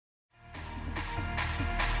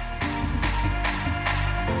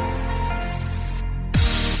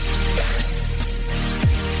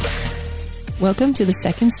Welcome to the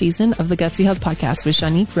second season of the Gutsy Health Podcast with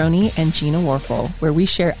Shanique Roney and Gina Warfel, where we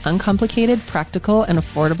share uncomplicated, practical, and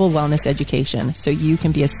affordable wellness education so you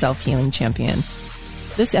can be a self-healing champion.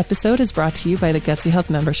 This episode is brought to you by the Gutsy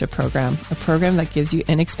Health Membership Program, a program that gives you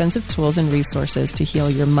inexpensive tools and resources to heal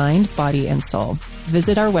your mind, body, and soul.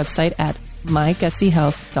 Visit our website at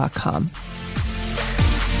mygutsyhealth.com.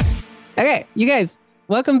 Okay, you guys,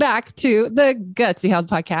 welcome back to the Gutsy Health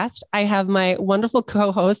Podcast. I have my wonderful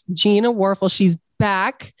co-host, Gina Warfel. She's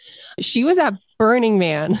back. She was at Burning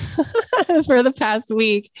Man for the past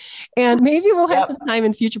week, and maybe we'll have some time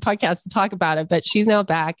in future podcasts to talk about it, but she's now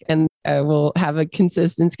back and we'll have a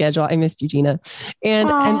consistent schedule. I missed you, Gina. And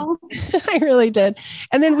I really did.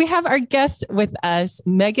 And then we have our guest with us,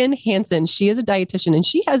 Megan Hansen. She is a dietitian and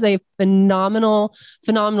she has a phenomenal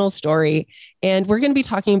story. And we're going to be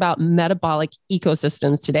talking about metabolic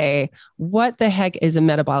ecosystems today. What the heck is a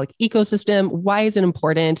metabolic ecosystem? Why is it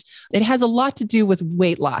important? It has a lot to do with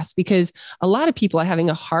weight loss because a lot of people are having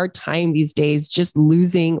a hard time these days just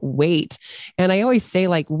losing weight. And I always say,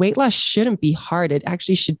 like, weight loss shouldn't be hard. It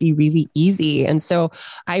actually should be really easy. And so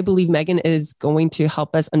I believe Megan is going to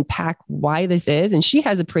help us unpack why this is. And she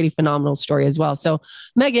has a pretty phenomenal story as well. So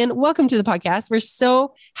Megan, welcome to the podcast. We're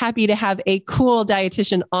so happy to have a cool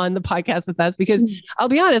dietitian on the podcast with us because I'll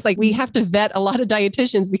be honest, like, we have to vet a lot of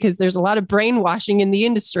dietitians because there's a lot of brainwashing in the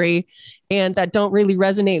industry and that don't really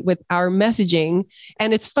resonate with our messaging.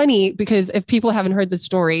 And it's funny because if people haven't heard the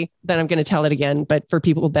story, then I'm going to tell it again. But for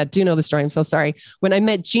people that do know the story, I'm so sorry. When I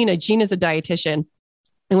met Gina's a dietitian.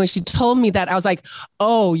 And when she told me that, I was like,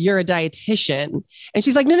 oh, you're a dietitian. And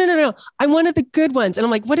she's like, no. I'm one of the good ones. And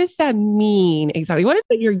I'm like, what does that mean exactly? What is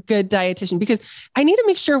that you're a good dietitian? Because I need to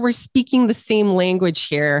make sure we're speaking the same language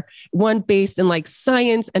here, one based in like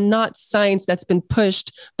science and not science that's been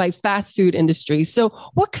pushed by fast food industry. So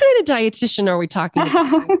what kind of dietitian are we talking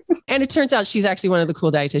about? And it turns out she's actually one of the cool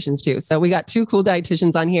dietitians too. So we got two cool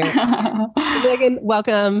dietitians on here. Megan,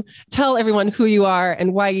 welcome. Tell everyone who you are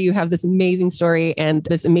and why you have this amazing story and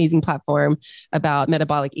this amazing platform about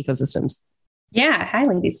metabolic ecosystems. Yeah. Hi,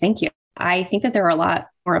 ladies. Thank you. I think that there are a lot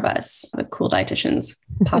more of us, the cool dietitians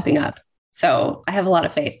popping up. So I have a lot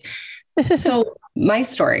of faith. So my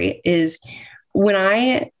story is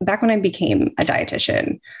back when I became a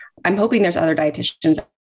dietitian, I'm hoping there's other dietitians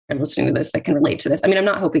listening to this that can relate to this. I mean, I'm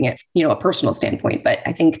not hoping it, a personal standpoint, but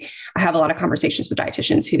I think I have a lot of conversations with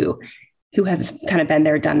dietitians who have kind of been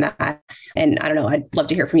there, done that. And I don't know, I'd love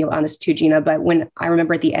to hear from you on this too, Gina. But when I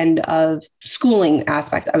remember at the end of schooling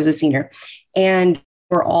aspect, I was a senior and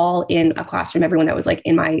we're all in a classroom, everyone that was like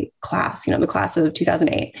in my class, the class of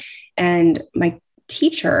 2008. And my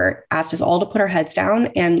teacher asked us all to put our heads down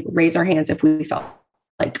and raise our hands if we felt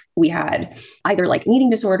like we had either like an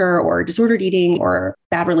eating disorder or disordered eating or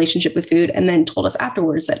bad relationship with food. And then told us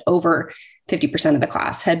afterwards that over 50% of the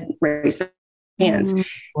class had raised their hands.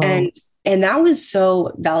 Wow. And that was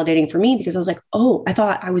so validating for me because I was like, oh, I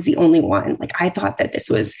thought I was the only one. Like, I thought that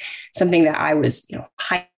this was something that I was,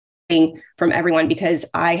 hiding from everyone because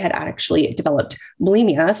I had actually developed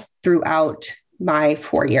bulimia throughout my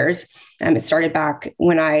 4 years. It started back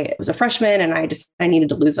when I was a freshman and I needed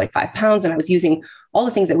to lose like 5 pounds. And I was using all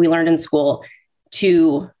the things that we learned in school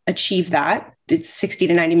to achieve that. It's 60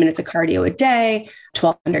 to 90 minutes of cardio a day,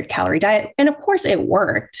 1,200 calorie diet. And of course it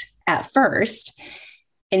worked at first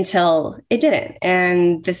until it didn't.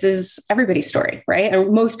 And this is everybody's story, right?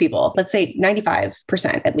 And most people, let's say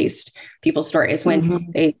 95% at least people's story is when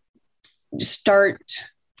they start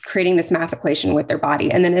creating this math equation with their body.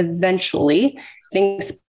 And then eventually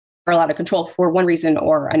things are out of control for one reason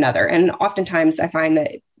or another. And oftentimes I find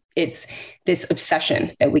that it's this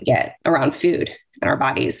obsession that we get around food and our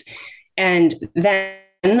bodies. And then,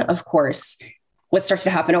 of course, what starts to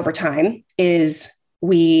happen over time is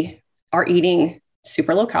we are eating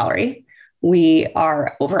super low calorie. We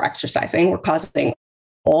are over exercising. We're causing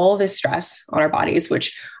all this stress on our bodies,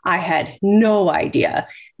 which I had no idea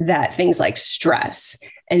that things like stress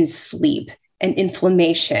and sleep and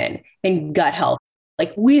inflammation and gut health,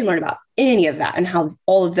 like we didn't learn about any of that and how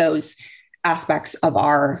all of those aspects of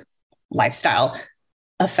our lifestyle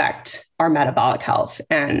affect our metabolic health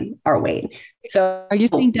and our weight. So are you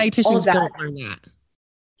saying dietitians don't learn that?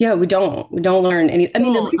 Yeah, we don't learn any. I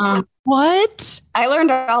mean, at least what? I learned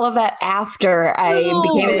all of that after I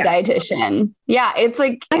became a dietitian. Yeah, it's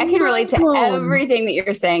like I can relate to everything that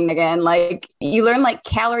you're saying again. Like you learn like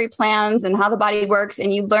calorie plans and how the body works,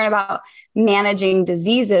 and you learn about managing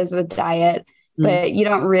diseases with diet, but you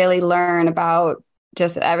don't really learn about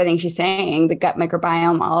just everything she's saying, the gut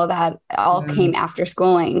microbiome, all of that all came after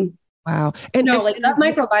schooling. Wow. Like that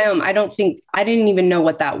microbiome, I didn't even know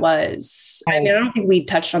what that was. I mean, I don't think we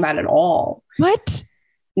touched on that at all. What?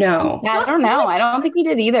 No. Yeah, I don't know. I don't think we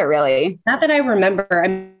did either, really. Not that I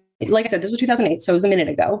remember. Like I said, this was 2008, so it was a minute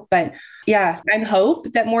ago. But yeah, I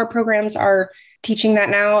hope that more programs are teaching that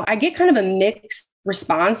now. I get kind of a mixed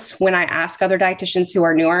response when I ask other dietitians who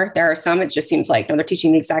are newer. There are some, it just seems like, no, they're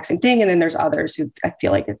teaching the exact same thing. And then there's others who I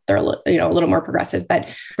feel like they're, a little more progressive. But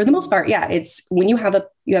for the most part, yeah, it's when you have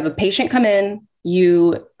a patient come in,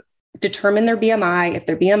 you determine their BMI. If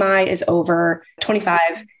their BMI is over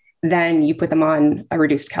 25, then you put them on a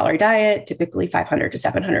reduced calorie diet, typically 500 to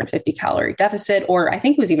 750 calorie deficit, or I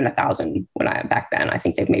think it was even 1,000 back then. I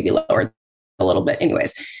think they've maybe lowered a little bit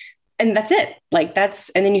anyways. And that's it.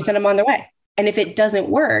 And then you send them on their way. And if it doesn't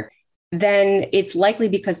work, then it's likely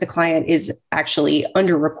because the client is actually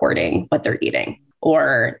underreporting what they're eating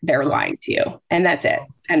or they're lying to you. And that's it.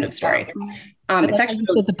 End of story. It's actually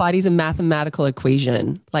that the body's a mathematical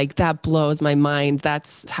equation. Like that blows my mind.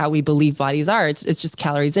 That's how we believe bodies are. It's just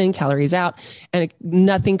calories in, calories out. And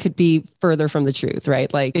nothing could be further from the truth,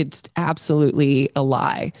 right? Like it's absolutely a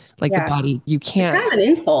lie. Like the body, you can't. It's kind of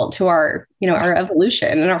an insult to our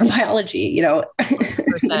evolution and our biology,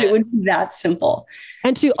 it would be that simple.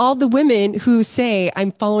 And to all the women who say,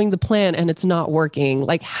 I'm following the plan and it's not working,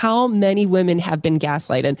 like how many women have been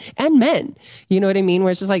gaslighted, and men, you know what I mean? Where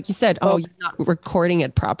it's just like you said, oh, you're not recording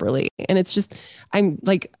it properly. And it's just, I'm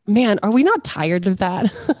like, man, are we not tired of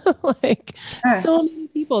that? So many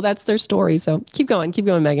people, that's their story. So keep going,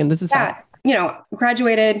 Megan. This is fast.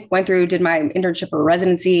 Graduated, went through, did my internship or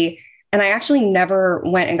residency. And I actually never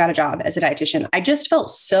went and got a job as a dietitian. I just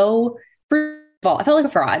felt I felt like a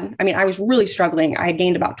fraud. I mean, I was really struggling. I had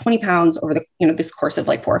gained about 20 pounds over the, this course of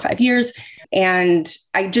like 4 or 5 years. And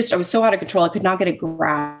I was so out of control. I could not get a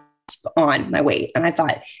grasp on my weight. And I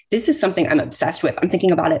thought, this is something I'm obsessed with. I'm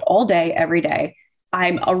thinking about it all day, every day.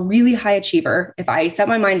 I'm a really high achiever. If I set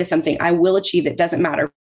my mind to something, I will achieve it. Doesn't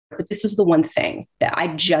matter. But this is the one thing that I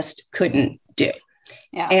just couldn't do.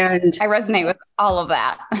 Yeah. And I resonate with all of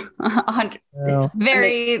that. 100. It's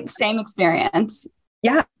very same experience.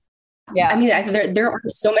 Yeah. Yeah. I mean, there are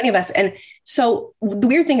so many of us. And so the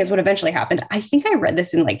weird thing is what eventually happened. I think I read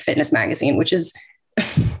this in like Fitness Magazine, which is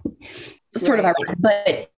sort of ironic,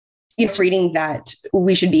 but reading that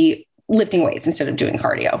we should be lifting weights instead of doing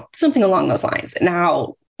cardio, something along those lines.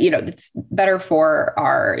 Now, it's better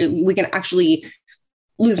we can actually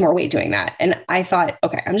lose more weight doing that. And I thought,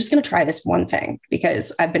 okay, I'm just going to try this one thing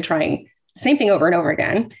because I've been trying the same thing over and over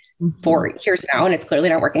again for years now, and it's clearly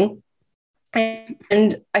not working.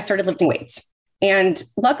 And I started lifting weights. And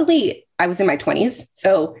luckily I was in my 20s.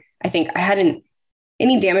 So I think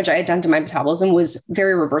any damage I had done to my metabolism was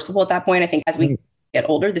very reversible at that point. I think as we get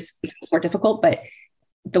older, this becomes more difficult, but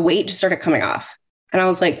the weight just started coming off. And I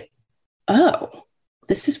was like, oh,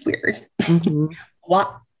 this is weird.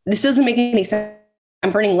 What? This doesn't make any sense.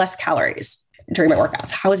 I'm burning less calories during my workouts.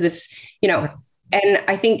 How is this, And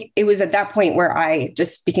I think it was at that point where I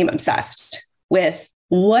just became obsessed with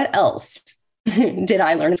what else did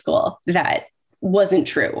I learn in school that wasn't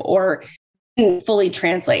true or didn't fully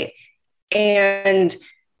translate. And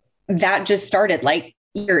that just started like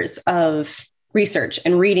years of research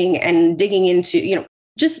and reading and digging into,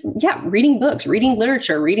 reading books, reading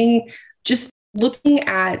literature, just looking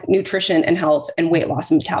at nutrition and health and weight loss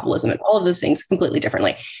and metabolism and all of those things completely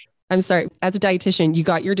differently. I'm sorry, as a dietitian, you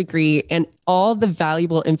got your degree and all the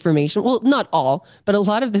valuable information, well, not all, but a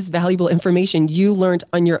lot of this valuable information you learned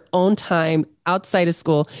on your own time outside of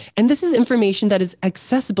school. And this is information that is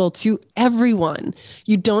accessible to everyone.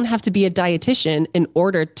 You don't have to be a dietitian in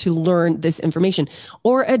order to learn this information.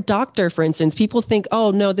 Or a doctor, for instance. People think,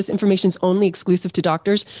 oh no, this information is only exclusive to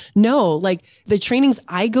doctors. No, like the trainings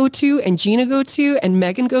I go to and Gina go to and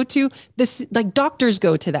Megan go to, this like doctors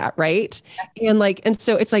go to that, right? And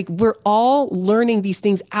so it's like we're all learning these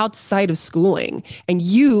things outside of schooling, and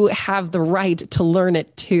you have the right to learn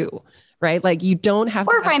it too. Right? Like you don't have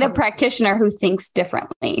to find a practitioner who thinks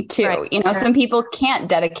differently too. Right. Some people can't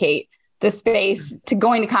dedicate the space to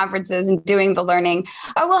going to conferences and doing the learning.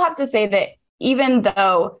 I will have to say that even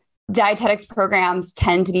though dietetics programs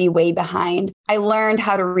tend to be way behind, I learned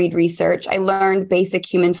how to read research. I learned basic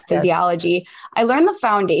human physiology. I learned the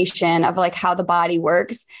foundation of like how the body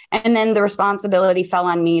works. And then the responsibility fell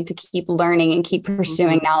on me to keep learning and keep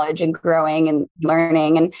pursuing knowledge and growing and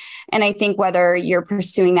learning. And I think whether you're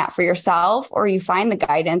pursuing that for yourself or you find the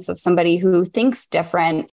guidance of somebody who thinks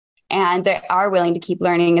different and they are willing to keep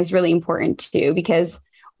learning is really important too, because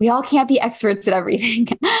we all can't be experts at everything.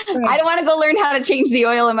 Right. I don't want to go learn how to change the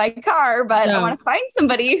oil in my car, but I want to find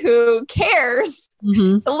somebody who cares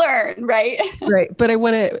to learn. Right. Right. But I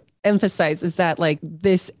want to emphasize is that like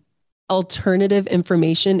this alternative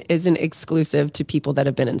information isn't exclusive to people that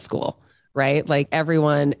have been in school, right? Like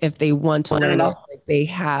everyone, if they want to learn it, like they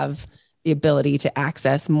have the ability to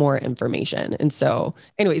access more information. And so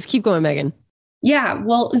anyways, keep going, Megan. Yeah.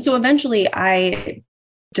 Well, and so eventually I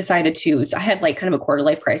decided to, so I had like kind of a quarter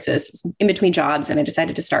life crisis in between jobs. And I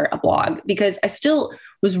decided to start a blog because I still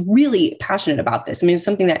was really passionate about this. I mean, it was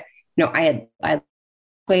something that, you know, I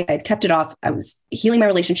had kept it off. I was healing my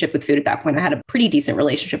relationship with food at that point. I had a pretty decent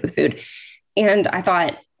relationship with food. And I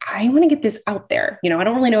thought, I want to get this out there. You know, I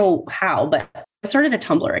don't really know how, but I started a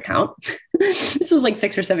Tumblr account. This was like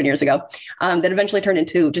 6 or 7 years ago, that eventually turned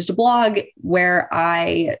into just a blog where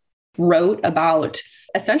I wrote about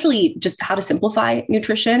essentially just how to simplify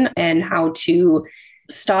nutrition and how to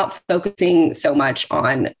stop focusing so much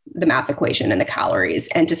on the math equation and the calories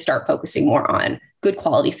and to start focusing more on good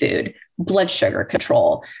quality food, blood sugar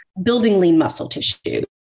control, building lean muscle tissue,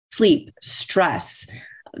 sleep, stress,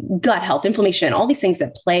 gut health, inflammation, all these things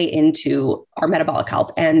that play into our metabolic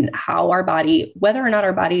health and how our body, whether or not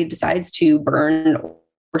our body decides to burn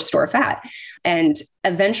or store fat. And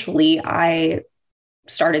eventually I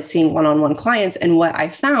started seeing one-on-one clients. And what I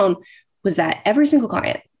found was that every single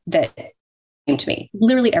client that came to me,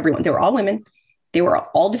 literally everyone, they were all women, they were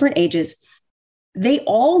all different ages. They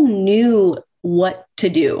all knew what to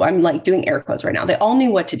do. I'm like doing air quotes right now. They all knew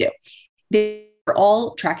what to do. They were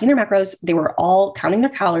all tracking their macros. They were all counting their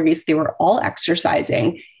calories. They were all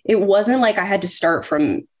exercising. It wasn't like I had to start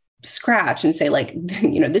from scratch and say like,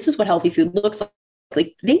 you know, this is what healthy food looks like.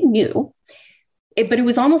 Like they knew it, but it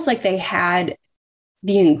was almost like they had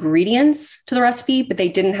the ingredients to the recipe, but they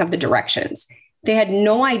didn't have the directions. They had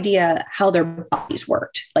no idea how their bodies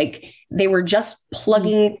worked. Like they were just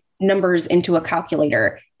plugging numbers into a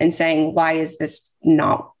calculator and saying, why is this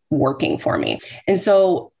not working for me? And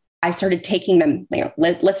so I started taking them, you know,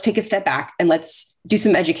 let's take a step back and let's do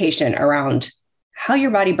some education around how your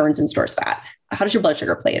body burns and stores fat. How does your blood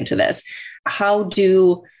sugar play into this? How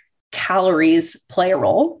do calories play a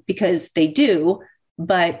role? Because they do,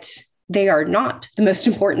 but they are not the most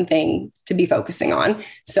important thing to be focusing on.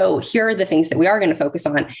 So here are the things that we are going to focus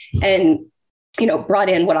on. And, you know, brought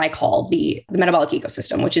in what I call the metabolic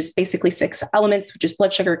ecosystem, which is basically 6 elements, which is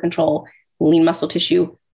blood sugar control, lean muscle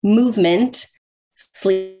tissue, movement,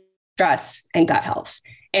 sleep, stress, and gut health.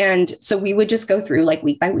 And so we would just go through like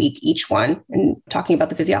week by week, each one, and talking about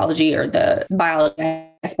the physiology or the biology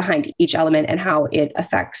behind each element and how it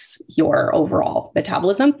affects your overall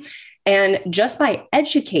metabolism. And just by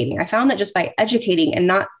educating, I found that just by educating and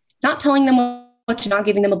not telling them what to, not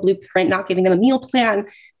giving them a blueprint, not giving them a meal plan,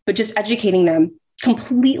 but just educating them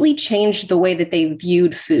completely changed the way that they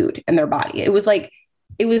viewed food and their body. It was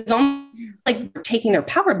almost like taking their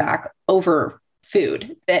power back over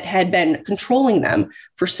food that had been controlling them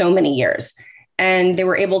for so many years. And they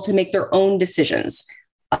were able to make their own decisions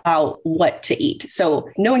about what to eat. So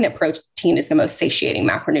knowing that protein is the most satiating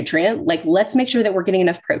macronutrient, like let's make sure that we're getting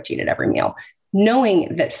enough protein at every meal.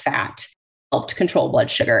 Knowing that fat helped control blood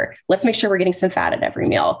sugar, let's make sure we're getting some fat at every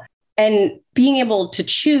meal. And being able to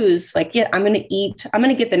choose like, yeah, I'm going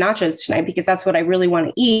to get the nachos tonight because that's what I really want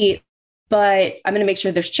to eat, but I'm going to make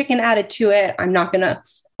sure there's chicken added to it. I'm not going to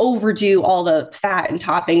overdo all the fat and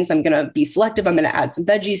toppings. I'm going to be selective. I'm going to add some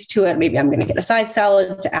veggies to it. Maybe I'm going to get a side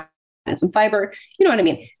salad to add and some fiber. You know what I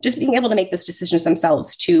mean? Just being able to make those decisions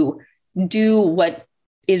themselves to do what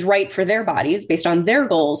is right for their bodies based on their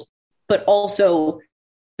goals, but also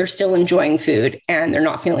they're still enjoying food and they're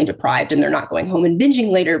not feeling deprived and they're not going home and binging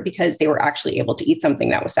later because they were actually able to eat something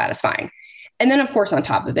that was satisfying. And then of course, on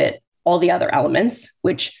top of it, all the other elements,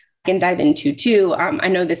 which I can dive into too. I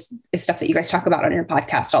know this is stuff that you guys talk about on your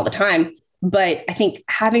podcast all the time, but I think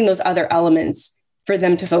having those other elements for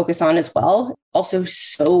them to focus on as well, also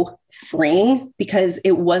so freeing because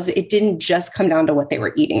it didn't just come down to what they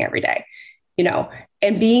were eating every day, you know,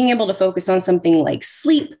 and being able to focus on something like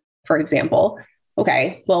sleep, for example.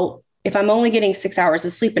 Okay, well, if I'm only getting 6 hours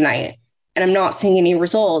of sleep a night and I'm not seeing any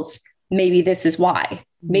results, maybe this is why.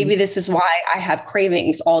 Maybe this is why I have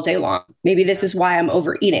cravings all day long. Maybe this is why I'm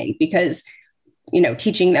overeating because, you know,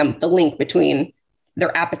 teaching them the link between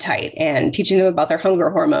their appetite and teaching them about their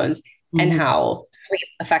hunger hormones and how sleep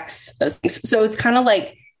affects those things. So it's kind of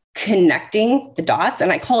like connecting the dots.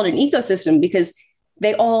 And I call it an ecosystem because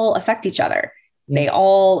they all affect each other.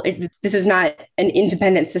 This is not an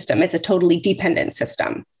independent system. It's a totally dependent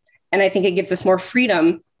system. And I think it gives us more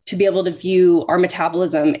freedom to be able to view our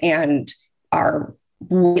metabolism and our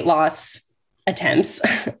weight loss attempts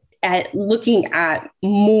at looking at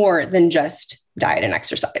more than just diet and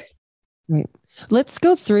exercise. Right. Let's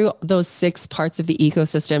go through those 6 parts of the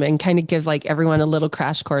ecosystem and kind of give like everyone a little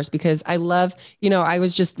crash course, because I love, I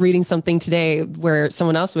was just reading something today where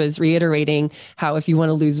someone else was reiterating how if you want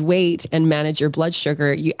to lose weight and manage your blood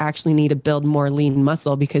sugar, you actually need to build more lean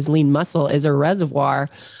muscle, because lean muscle is a reservoir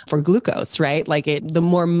for glucose, right? Like the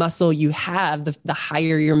more muscle you have, the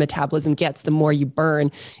higher your metabolism gets, the more you burn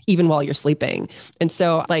even while you're sleeping. And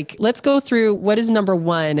so like, let's go through what is number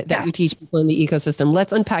 1 that you teach people in the ecosystem.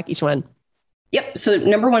 Let's unpack each one. Yep. So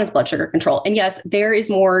number 1 is blood sugar control. And yes, there is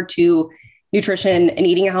more to nutrition and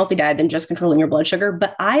eating a healthy diet than just controlling your blood sugar.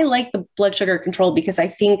 But I like the blood sugar control because I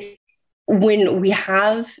think when we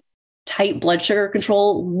have tight blood sugar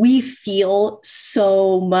control, we feel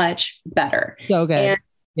so much better. So good. And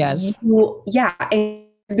yes. And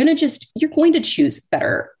you're going to choose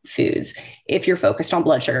better foods if you're focused on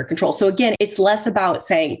blood sugar control. So again, it's less about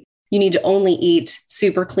saying you need to only eat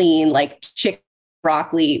super clean, like chicken,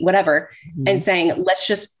 broccoli, whatever, and saying, let's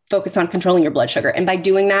just focus on controlling your blood sugar. And by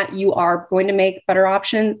doing that, you are going to make better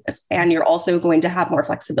options, and you're also going to have more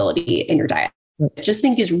flexibility in your diet. I just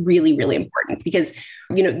think is really, really important because,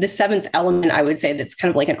 the 7th element, I would say that's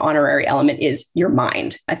kind of like an honorary element, is your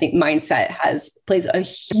mind. I think mindset plays a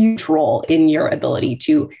huge role in your ability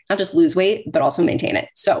to not just lose weight, but also maintain it.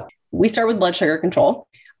 So we start with blood sugar control.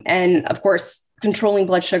 And of course, controlling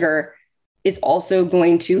blood sugar is also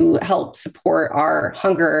going to help support our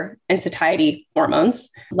hunger and satiety hormones,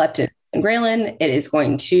 leptin and ghrelin. It is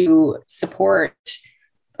going to support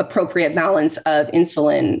appropriate balance of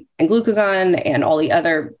insulin and glucagon and all the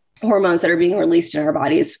other hormones that are being released in our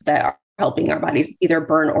bodies that are helping our bodies either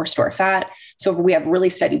burn or store fat. So if we have really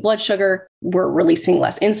steady blood sugar, we're releasing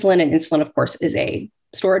less insulin, and insulin, of course, is a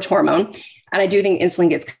storage hormone. And I do think insulin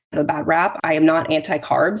gets kind of a bad rap. I am not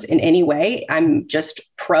anti-carbs in any way. I'm just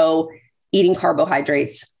pro eating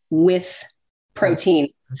carbohydrates with protein,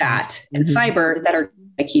 fat, and fiber that are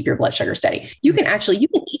going to keep your blood sugar steady. You can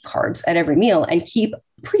eat carbs at every meal and keep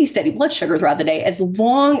pretty steady blood sugar throughout the day, as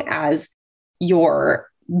long as your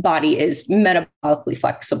body is metabolically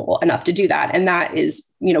flexible enough to do that. And that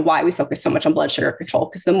is, why we focus so much on blood sugar control,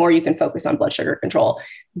 because the more you can focus on blood sugar control,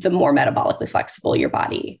 the more metabolically flexible your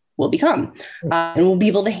body will become, and will be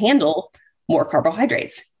able to handle more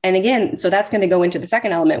carbohydrates. And again, so that's going to go into the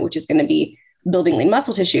second element, which is going to be building lean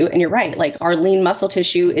muscle tissue. And you're right, like our lean muscle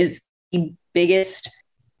tissue is the biggest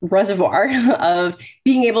reservoir of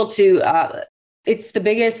being able to, it's the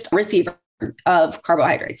biggest receiver of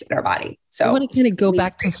carbohydrates in our body. So I want to kind of go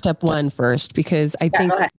back to step 1 first, because I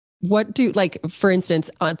think for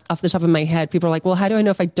instance, off the top of my head, people are like, well, how do I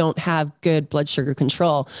know if I don't have good blood sugar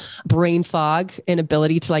control? Brain fog,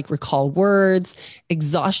 inability to like recall words,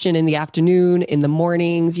 exhaustion in the afternoon, in the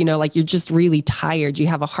mornings, like you're just really tired. You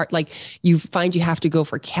have a heart, like you find you have to go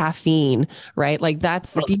for caffeine, right? Like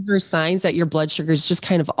these are signs that your blood sugar is just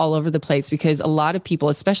kind of all over the place, because a lot of people,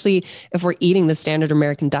 especially if we're eating the standard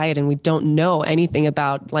American diet and we don't know anything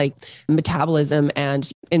about like metabolism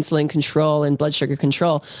and insulin control and blood sugar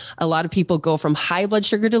control, a lot of people go from high blood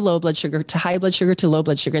sugar to low blood sugar to high blood sugar to low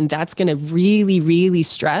blood sugar. And that's going to really, really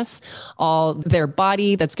stress all their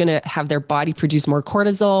body. That's going to have their body produce more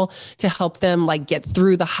cortisol to help them like get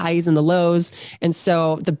through the highs and the lows. And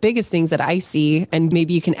so the biggest things that I see, and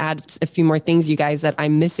maybe you can add a few more things, you guys, that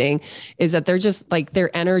I'm missing, is that they're just like,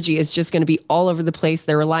 their energy is just going to be all over the place.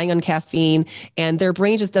 They're relying on caffeine, and their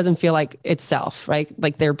brain just doesn't feel like itself, right?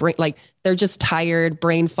 Like their brain, like they're just tired,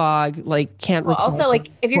 brain fog, like can't. Well, also,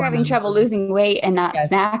 like if you're having trouble losing weight and not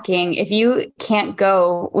snacking, if you can't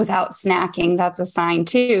go without snacking, that's a sign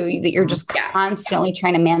too that you're just constantly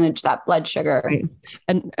trying to manage that blood sugar. Right.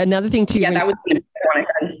 And another thing too. Yeah, that was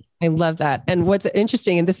I love that. And what's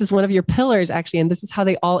interesting, and this is one of your pillars actually, and this is how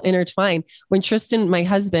they all intertwine. When Tristan, my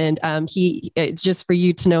husband, just for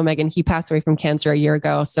you to know, Megan, he passed away from cancer a year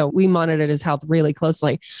ago. So we monitored his health really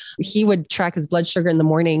closely. He would track his blood sugar in the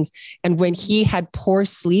mornings. And when he had poor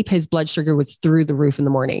sleep, his blood sugar was through the roof in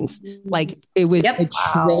the mornings. Like it was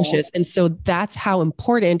atrocious. And so that's how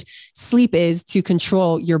important sleep is to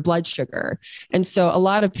control your blood sugar. And so a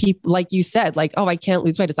lot of people, like you said, like, oh, I can't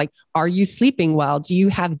lose weight. It's like, are you sleeping well? Do you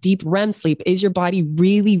have deep REM sleep? Is your body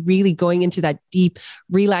really, really going into that deep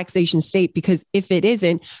relaxation state? Because if it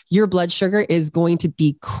isn't, your blood sugar is going to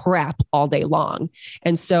be crap all day long.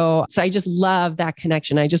 And so I just love that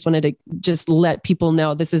connection. I just wanted to just let people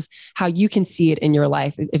know this is how you can see it in your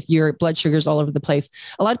life. If your blood sugar is all over the place,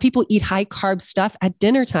 a lot of people eat high carb stuff at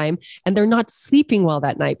dinner time and they're not sleeping well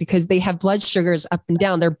that night because they have blood sugars up and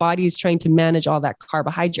down. Their body is trying to manage all that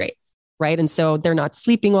carbohydrate. right? And so they're not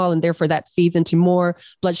sleeping well, and therefore that feeds into more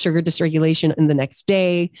blood sugar dysregulation in the next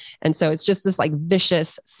day. And so it's just this like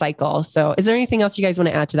vicious cycle. So is there anything else you guys want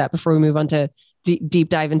to add to that before we move on to deep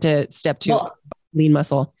dive into step 2, lean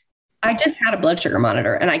muscle? I just had a blood sugar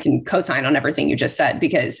monitor, and I can co-sign on everything you just said,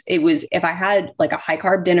 because it was, if I had like a high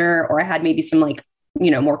carb dinner, or I had maybe some like,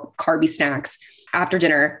 more carby snacks after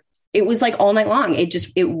dinner, it was like all night long.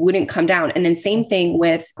 It wouldn't come down. And then same thing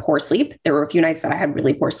with poor sleep. There were a few nights that I had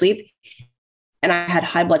really poor sleep, and I had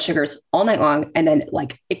high blood sugars all night long, and then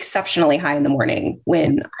like exceptionally high in the morning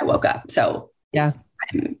when I woke up. So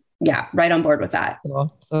I'm right on board with that.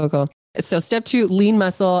 Cool. So cool. So step 2, lean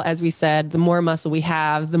muscle. As we said, the more muscle we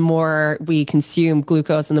have, the more we consume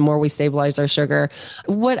glucose and the more we stabilize our sugar.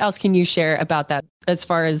 What else can you share about that as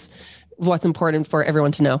far as what's important for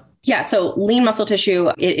everyone to know? Yeah. So lean muscle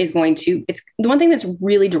tissue, it's the one thing that's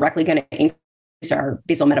really directly going to increase our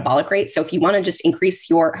basal metabolic rate. So if you want to just increase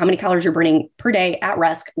how many calories you're burning per day at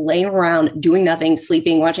rest, laying around, doing nothing,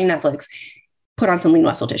 sleeping, watching Netflix, put on some lean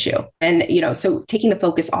muscle tissue. And, so taking the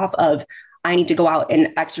focus off of, I need to go out and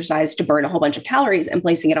exercise to burn a whole bunch of calories, and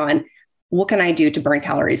placing it on, what can I do to burn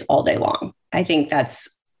calories all day long? I think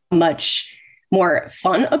that's a much more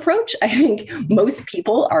fun approach. I think most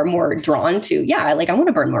people are more drawn to, I want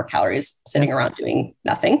to burn more calories sitting around doing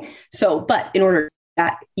nothing. So, but in order to do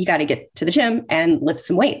that, you got to get to the gym and lift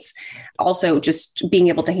some weights. Also, just being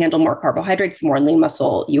able to handle more carbohydrates, the more lean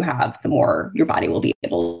muscle you have, the more your body will be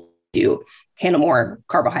able to handle more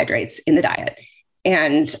carbohydrates in the diet.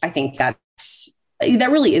 And I think that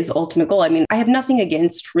really is the ultimate goal. I mean, I have nothing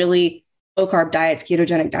against really low carb diets,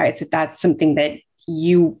 ketogenic diets, if that's something that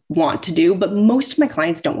you want to do. But most of my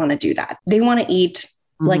clients don't want to do that. They want to eat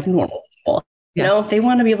like normal people. They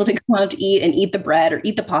want to be able to go out to eat and eat the bread or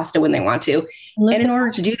eat the pasta when they want to. And in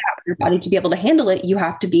order to do that, for your body to be able to handle it, you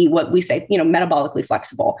have to be what we say, metabolically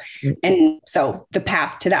flexible. And so the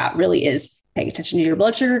path to that really is paying attention to your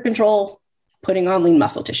blood sugar control, putting on lean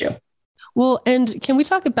muscle tissue. Well, and can we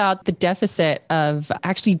talk about the deficit of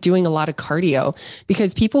actually doing a lot of cardio?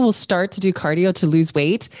 Because people will start to do cardio to lose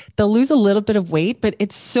weight. They'll lose a little bit of weight, but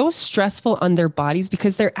it's so stressful on their bodies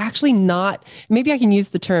because they're actually not, maybe I can use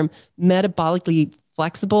the term metabolically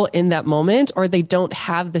flexible in that moment, or they don't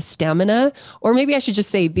have the stamina, or maybe I should just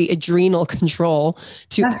say the adrenal control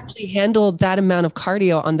to actually handle that amount of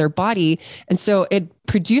cardio on their body. And so it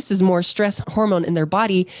produces more stress hormone in their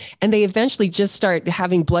body. And they eventually just start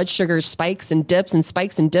having blood sugar spikes and dips and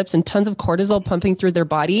spikes and dips and tons of cortisol pumping through their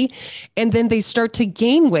body. And then they start to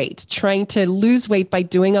gain weight, trying to lose weight by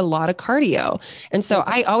doing a lot of cardio. And so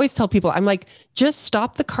I always tell people, I'm like, just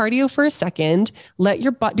stop the cardio for a second, let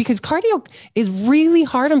your body, because cardio is really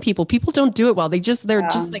hard on people. People don't do it well. They're just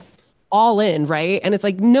like all in, right? And it's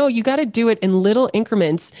like, no, you got to do it in little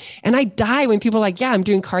increments. And I die when people are like, I'm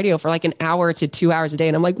doing cardio for like an hour to 2 hours a day.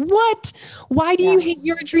 And I'm like, what? Why do you hate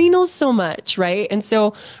your adrenals so much? Right. And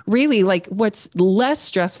so really, like, what's less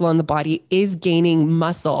stressful on the body is gaining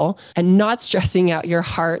muscle and not stressing out your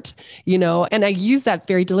heart, and I use that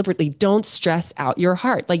very deliberately. Don't stress out your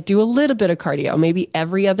heart. Like, do a little bit of cardio, maybe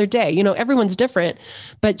every other day. Everyone's different,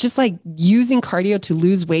 but just like using cardio to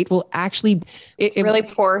lose weight will actually, it's really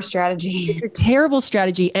poor strategy. It's a terrible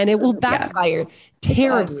strategy, and it will backfire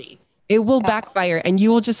terribly. It will backfire, and you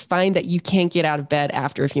will just find that you can't get out of bed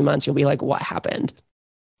after a few months. You'll be like, what happened?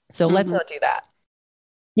 So let's not do that.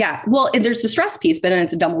 Yeah. Well, there's the stress piece, but then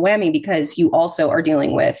it's a double whammy because you also are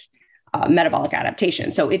dealing with metabolic adaptation.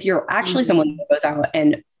 So if you're actually someone that goes out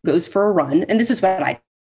and goes for a run, and this is what I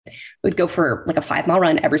would go for, like a 5-mile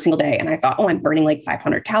run every single day. And I thought, I'm burning like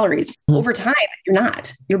 500 calories. Over time, you're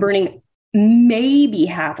not. You're burning maybe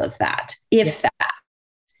half of that, if that,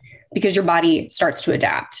 because your body starts to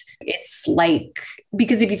adapt. It's like,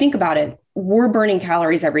 because if you think about it, we're burning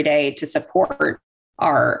calories every day to support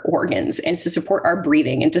our organs and to support our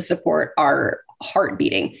breathing and to support our heart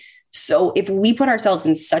beating. So if we put ourselves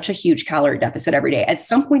in such a huge calorie deficit every day, at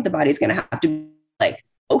some point, the body's going to have to be like,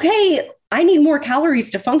 okay, I need more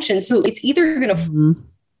calories to function. So it's either going to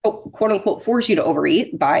quote unquote force you to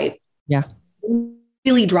overeat by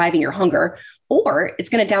really driving your hunger, or it's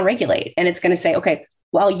going to downregulate and it's going to say, okay,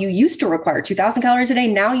 well, you used to require 2,000 calories a day.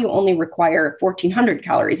 Now you only require 1,400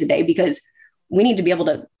 calories a day because we need to be able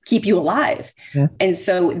to keep you alive. Yeah. And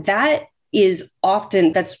so that's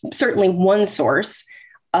certainly one source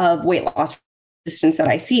of weight loss resistance that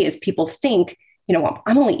I see is people think,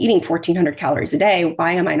 I'm only eating 1,400 calories a day.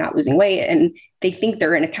 Why am I not losing weight? And they think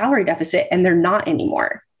they're in a calorie deficit and they're not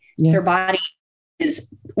anymore. Yeah. Their body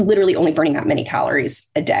is literally only burning that many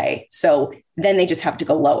calories a day. So then they just have to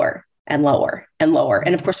go lower and lower and lower.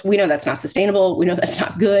 And of course, we know that's not sustainable. We know that's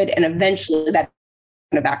not good. And eventually that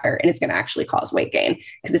to backfire and it's going to actually cause weight gain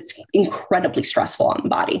because it's incredibly stressful on the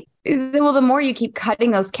body. Well, the more you keep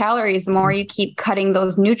cutting those calories, the more you keep cutting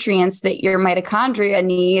those nutrients that your mitochondria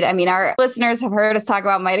need. I mean, our listeners have heard us talk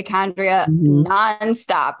about mitochondria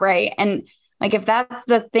nonstop, right? And like, if that's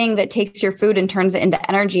the thing that takes your food and turns it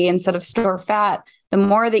into energy instead of store fat, the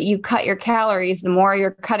more that you cut your calories, the more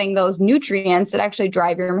you're cutting those nutrients that actually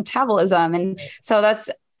drive your metabolism. And so that's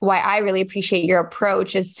why I really appreciate your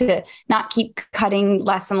approach, is to not keep cutting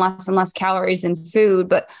less and less and less calories in food,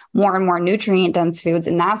 but more and more nutrient dense foods.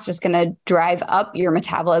 And that's just going to drive up your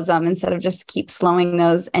metabolism instead of just keep slowing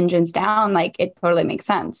those engines down. Like, it totally makes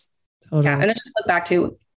sense. Totally. Yeah. And it just goes back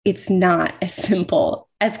to, it's not as simple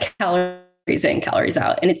as calories in, calories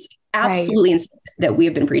out. And it's absolutely insane that we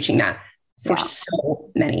have been preaching that for so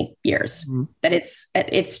many years, that it's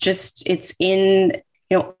in,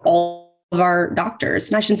 all of our doctors,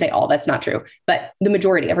 and I shouldn't say all, that's not true, but the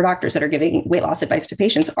majority of our doctors that are giving weight loss advice to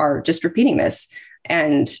patients are just repeating this.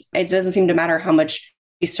 And it doesn't seem to matter how much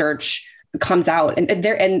research comes out.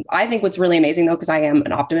 And I think what's really amazing though, because I am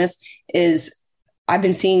an optimist, is I've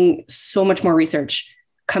been seeing so much more research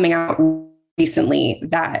coming out recently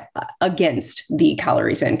that against the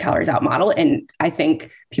calories in, calories out model. And I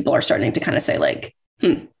think people are starting to kind of say like,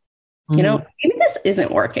 maybe this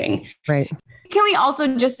isn't working. Right. Can we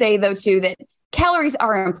also just say though, too, that calories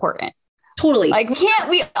are important? Totally. Like,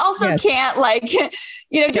 we also can't like,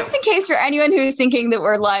 just in case for anyone who's thinking that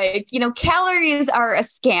we're like, calories are a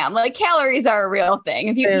scam, like calories are a real thing.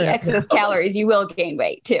 If you eat excess calories, you will gain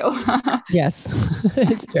weight too. Yes,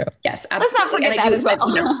 it's true. Yes. Absolutely. Let's not forget that as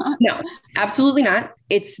well. No, absolutely not.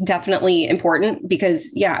 It's definitely important because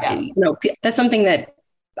that's something that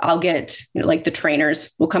I'll get, like the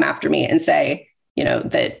trainers will come after me and say,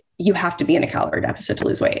 that you have to be in a calorie deficit to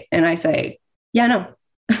lose weight. And I say, yeah, no.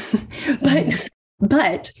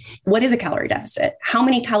 But what is a calorie deficit? How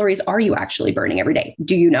many calories are you actually burning every day?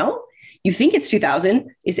 Do you know? You think it's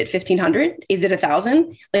 2,000. Is it 1,500? Is it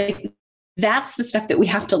 1,000? Like, that's the stuff that we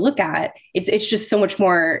have to look at. It's just so much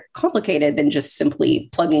more complicated than just simply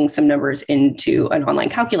plugging some numbers into an online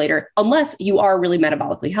calculator, unless you are really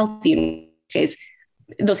metabolically healthy, in which case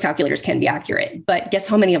those calculators can be accurate. But guess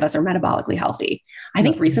how many of us are metabolically healthy? I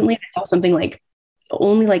think recently I saw something like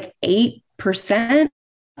only like 8%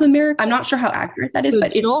 of America. I'm not sure how accurate that is,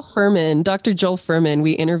 but Dr. Joel Furman,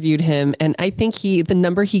 we interviewed him, and I think the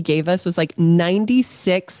number he gave us was like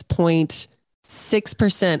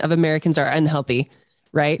 96.6% of Americans are unhealthy.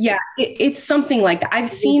 Right? Yeah, it's something like that. I've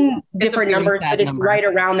seen different numbers, but it's right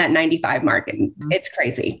around that 95 mark. And it's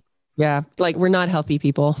crazy. Yeah. Like, we're not healthy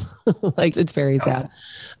people. Like, it's very sad.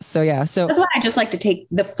 So, yeah. So that's why I just like to take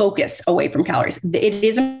the focus away from calories. It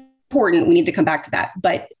is important. We need to come back to that,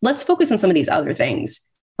 but let's focus on some of these other things.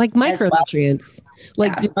 Like micronutrients.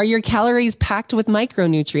 Are your calories packed with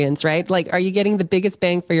micronutrients, right? Like, are you getting the biggest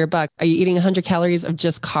bang for your buck? Are you eating 100 calories of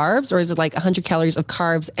just carbs, or is it like 100 calories of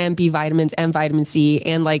carbs and B vitamins and vitamin C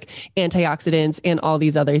and like antioxidants and all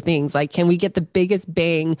these other things? Like, can we get the biggest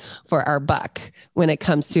bang for our buck when it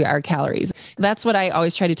comes to our calories? That's what I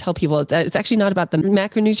always try to tell people, that it's actually not about the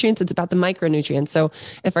macronutrients, it's about the micronutrients. So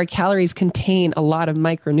if our calories contain a lot of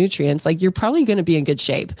micronutrients, like, you're probably going to be in good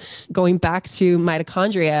shape. Going back to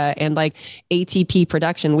mitochondria and like ATP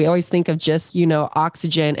production, we always think of just,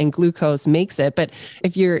 oxygen and glucose makes it. But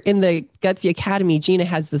if you're in the Gutsy Academy, Gina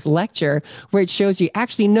has this lecture where it shows you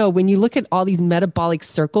actually know, when you look at all these metabolic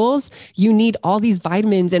circles, you need all these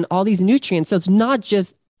vitamins and all these nutrients. So it's not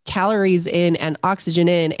just calories in and oxygen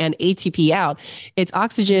in and ATP out. It's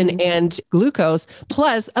oxygen and glucose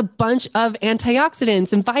plus a bunch of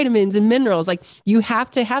antioxidants and vitamins and minerals. Like, you have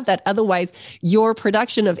to have that. Otherwise, your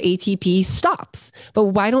production of ATP stops. But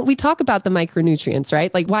why don't we talk about the micronutrients,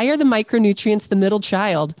 right? Like, why are the micronutrients the middle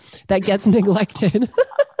child that gets neglected?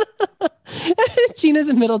 Gina's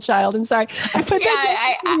a middle child. I'm sorry. I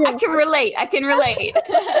can relate.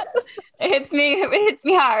 It hits me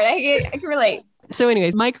hard. I can relate. So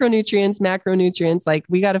anyways, micronutrients, macronutrients, like,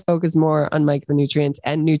 we got to focus more on micronutrients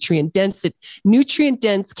and nutrient dense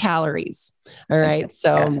calories. All right.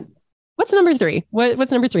 So What's number 3?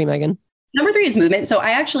 What's number 3, Megan? Number 3 is movement. So I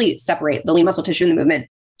actually separate the lean muscle tissue and the movement,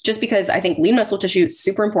 just because I think lean muscle tissue is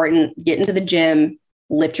super important. Get into the gym,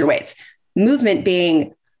 lift your weights. Movement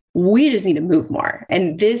being, we just need to move more.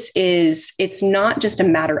 And it's not just a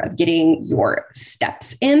matter of getting your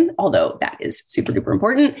steps in, although that is super duper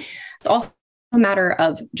important. It's also a matter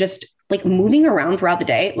of just like moving around throughout the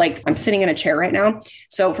day. Like, I'm sitting in a chair right now.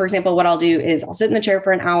 So for example, what I'll do is I'll sit in the chair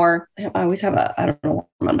for an hour. I always have alarm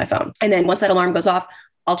on my phone. And then once that alarm goes off,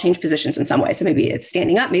 I'll change positions in some way. So maybe it's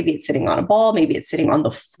standing up, maybe it's sitting on a ball, maybe it's sitting on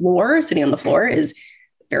the floor. Sitting on the floor is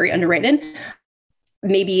very underrated.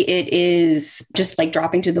 Maybe it is just like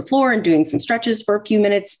dropping to the floor and doing some stretches for a few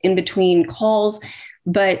minutes in between calls.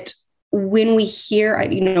 But when we hear,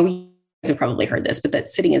 you guys have probably heard this, but that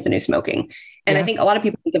sitting is the new smoking. And I think a lot of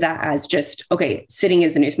people think of that as just, okay, sitting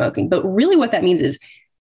is the new smoking. But really what that means is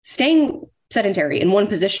staying sedentary in one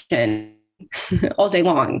position all day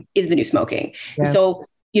long is the new smoking. Yeah. So,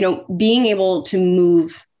 being able to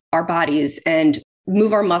move our bodies and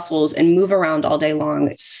move our muscles and move around all day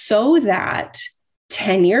long so that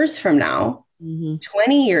 10 years from now,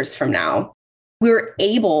 20 years from now, we're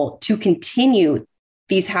able to continue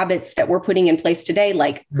these habits that we're putting in place today,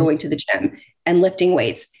 like going to the gym and lifting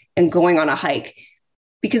weights and going on a hike.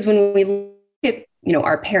 Because when we look at,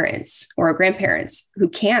 our parents or our grandparents who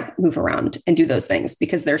can't move around and do those things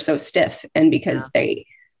because they're so stiff and because they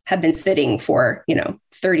have been sitting for,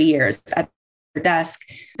 30 years at their desk,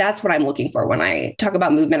 that's what I'm looking for. When I talk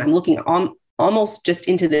about movement, I'm looking almost just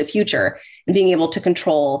into the future and being able to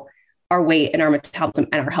control our weight and our metabolism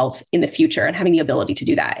and our health in the future and having the ability to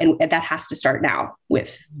do that. And that has to start now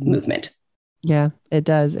with movement. Yeah, it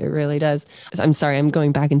does. It really does. I'm sorry. I'm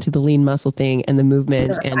going back into the lean muscle thing and the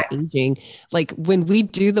movement and aging. Like when we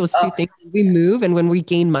do those two things, we move, and when we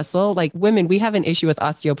gain muscle, like women, we have an issue with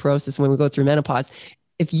osteoporosis when we go through menopause.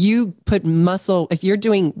 If you put muscle, if you're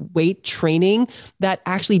doing weight training, that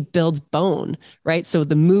actually builds bone, right? So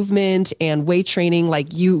the movement and weight training,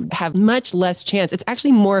 like you have much less chance. It's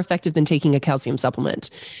actually more effective than taking a calcium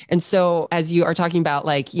supplement. And so as you are talking about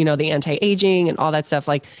like, the anti-aging and all that stuff,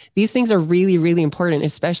 like these things are really, really important,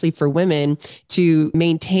 especially for women to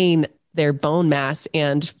maintain their bone mass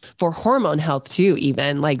and for hormone health too,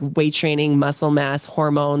 even like weight training, muscle mass,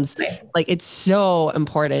 hormones, like it's so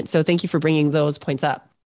important. So thank you for bringing those points up.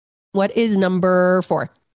 What is number 4?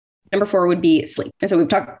 Number 4 would be sleep. And so we've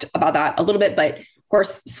talked about that a little bit, but of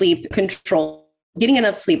course, sleep control, getting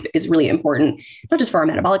enough sleep is really important, not just for our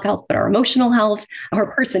metabolic health, but our emotional health,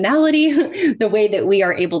 our personality, the way that we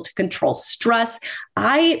are able to control stress.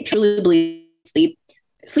 I truly believe sleep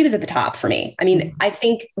is at the top for me. I mean, I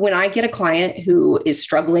think when I get a client who is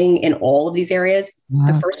struggling in all of these areas,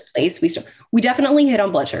 the first place we definitely hit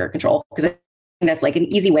on blood sugar control, because I think that's like an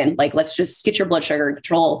easy win. Like, let's just get your blood sugar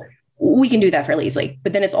control. We can do that fairly easily.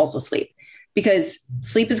 But then it's also sleep, because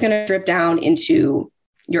sleep is going to drip down into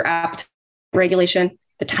your appetite regulation,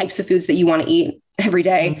 the types of foods that you want to eat every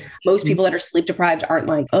day. Most people that are sleep deprived aren't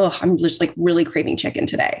like, oh, I'm just like really craving chicken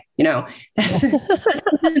today. That's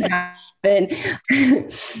doesn't happen.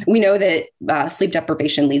 We know that sleep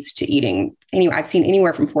deprivation leads to eating. Anyway, I've seen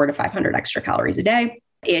anywhere from 400 to 500 extra calories a day.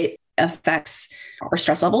 It affects our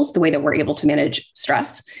stress levels, the way that we're able to manage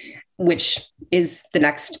stress, which is the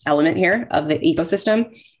next element here of the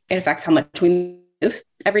ecosystem. It affects how much we move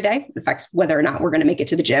every day. It affects whether or not we're going to make it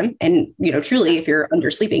to the gym. And, truly, if you're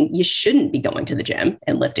undersleeping, you shouldn't be going to the gym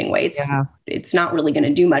and lifting weights. Yeah. It's not really going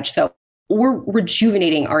to do much. So we're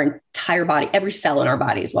rejuvenating our entire body, every cell in our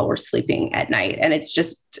bodies while we're sleeping at night. And it's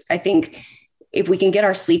just, I think if we can get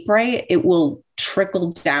our sleep right, it will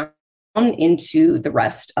trickle down into the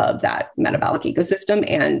rest of that metabolic ecosystem.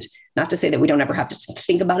 And not to say that we don't ever have to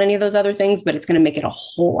think about any of those other things, but it's going to make it a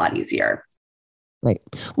whole lot easier. Right.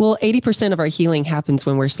 Well, 80% of our healing happens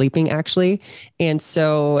when we're sleeping, actually. And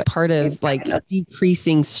so part of like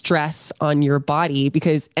decreasing stress on your body,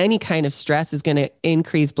 because any kind of stress is going to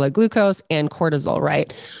increase blood glucose and cortisol,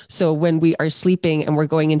 right? So when we are sleeping and we're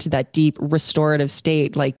going into that deep restorative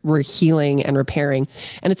state, like we're healing and repairing.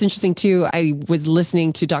 And it's interesting too. I was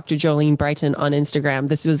listening to Dr. Jolene Brighton on Instagram.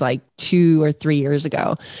 This was like 2 or 3 years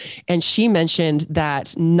ago. And she mentioned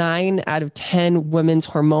that 9 out of 10 women's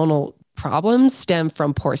hormonal problems stem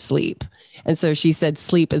from poor sleep. And so she said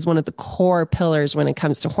sleep is one of the core pillars when it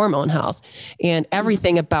comes to hormone health, and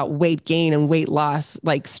everything about weight gain and weight loss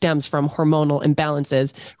like stems from hormonal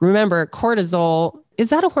imbalances. Remember, cortisol, is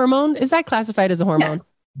that a hormone? Is that classified as a hormone?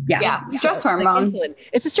 Yeah. Yeah. Stress hormone. Like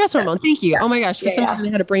it's a stress hormone. Thank you. Oh my gosh. For some reason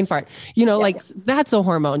I had a brain fart, that's a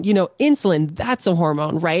hormone, insulin, that's a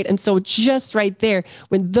hormone. Right. And so just right there,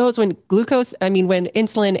 when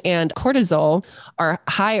insulin and cortisol are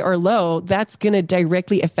high or low, that's going to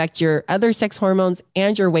directly affect your other sex hormones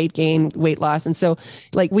and your weight gain, weight loss. And so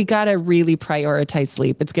like, we got to really prioritize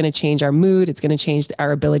sleep. It's going to change our mood. It's going to change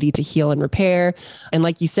our ability to heal and repair. And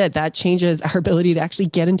like you said, that changes our ability to actually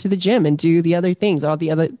get into the gym and do the other things, all the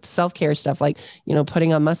other self-care stuff, like,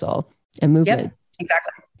 putting on muscle and movement. Yep,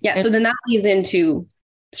 exactly. Yeah. So then that leads into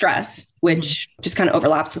stress, which just kind of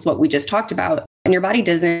overlaps with what we just talked about. And your body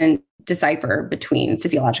doesn't decipher between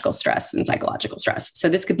physiological stress and psychological stress. So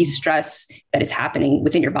this could be stress that is happening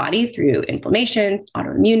within your body through inflammation,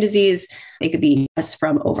 autoimmune disease. It could be stress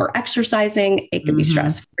from over exercising. It could be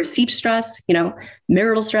stress, perceived stress,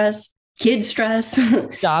 marital stress, kid stress,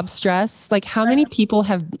 job stress. Like how many people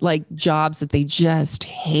have like jobs that they just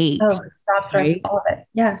hate? Oh, job stress, right? All of it.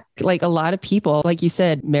 Yeah. Like a lot of people, like you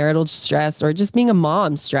said, marital stress or just being a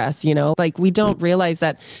mom stress, like we don't realize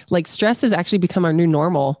that like stress has actually become our new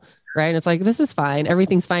normal. Right. And it's like, this is fine.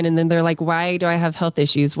 Everything's fine. And then they're like, why do I have health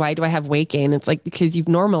issues? Why do I have weight gain? It's like, because you've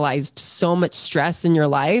normalized so much stress in your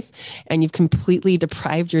life and you've completely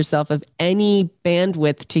deprived yourself of any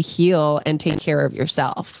bandwidth to heal and take care of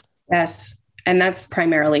yourself. Yes. And that's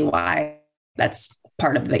primarily why that's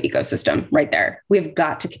part of the ecosystem right there. We've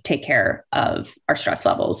got to take care of our stress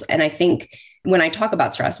levels. And I think when I talk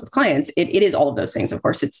about stress with clients, it is all of those things. Of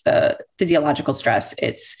course, it's the physiological stress.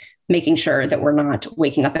 It's making sure that we're not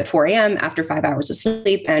waking up at 4 a.m. after 5 hours of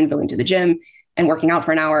sleep and going to the gym and working out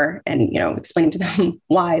for an hour and, explaining to them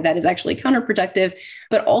why that is actually counterproductive,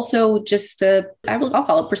 but also just I'll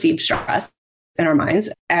call it perceived stress in our minds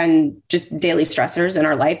and just daily stressors in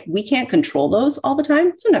our life. We can't control those all the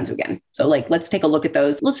time. Sometimes we can. So let's take a look at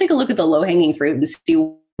those. Let's take a look at the low hanging fruit and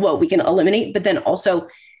see what we can eliminate, but then also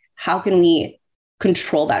how can we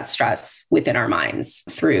control that stress within our minds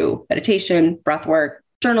through meditation, breath work,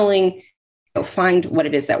 journaling, find what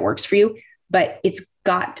it is that works for you. But it's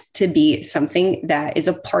got to be something that is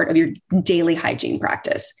a part of your daily hygiene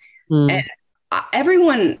practice. And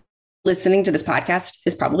everyone listening to this podcast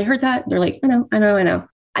has probably heard that. They're like, I know.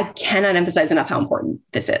 I cannot emphasize enough how important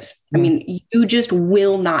this is. I mean, you just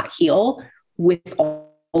will not heal with all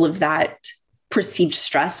of that perceived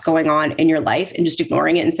stress going on in your life and just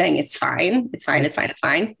ignoring it and saying, it's fine. It's not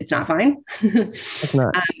fine. It's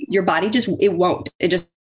not. Your body it won't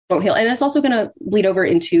heal. And that's also going to bleed over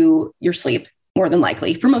into your sleep more than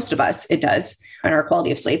likely. For most of us, it does. And our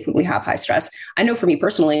quality of sleep when we have high stress. I know for me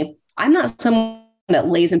personally, I'm not someone that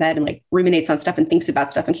lays in bed and ruminates on stuff and thinks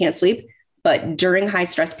about stuff and can't sleep. But during high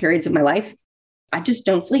stress periods of my life, I just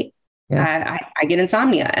don't sleep. Yeah. I get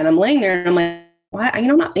insomnia and I'm laying there and I'm like, why?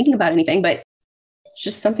 I'm not thinking about anything, but it's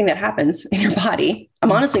just something that happens in your body.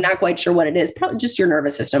 I'm honestly not quite sure what it is. Probably just your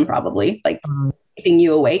nervous system, probably keeping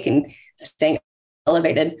you awake and staying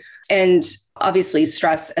elevated. And obviously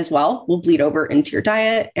stress as well will bleed over into your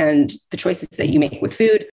diet and the choices that you make with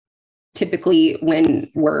food. Typically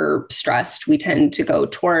when we're stressed, we tend to go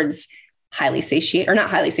towards highly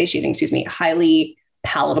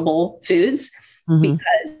palatable foods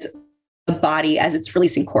because the body, as it's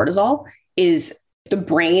releasing cortisol, the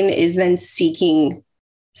brain is then seeking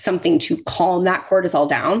something to calm that cortisol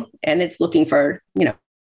down. And it's looking for,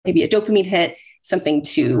 maybe a dopamine hit, something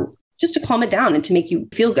to calm it down and to make you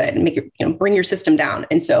feel good and make it, bring your system down.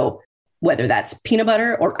 And so whether that's peanut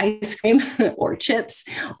butter or ice cream or chips,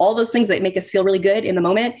 all those things that make us feel really good in the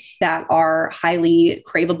moment that are highly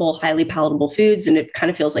craveable, highly palatable foods. And it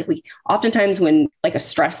kind of feels like oftentimes when a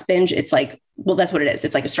stress binge, it's like, well, that's what it is.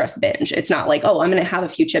 It's like a stress binge. It's not like, oh, I'm going to have a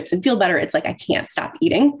few chips and feel better. It's like, I can't stop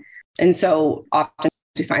eating. And so often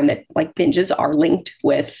we find that binges are linked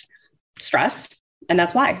with stress. And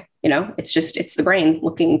that's why, it's the brain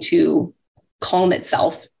looking to calm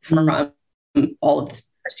itself from all of this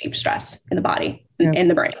perceived stress in the body and in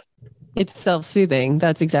the brain. It's self-soothing.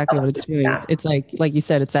 That's exactly what it's doing. Yeah. It's like you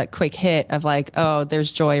said, it's that quick hit of oh,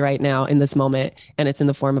 there's joy right now in this moment. And it's in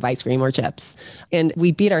the form of ice cream or chips. And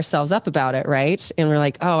we beat ourselves up about it. Right. And we're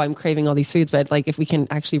like, oh, I'm craving all these foods. But if we can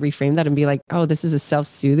actually reframe that and be like, oh, this is a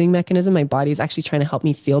self-soothing mechanism. My body is actually trying to help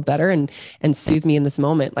me feel better and soothe me in this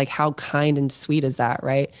moment. How kind and sweet is that?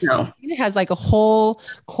 Right. No. It has a whole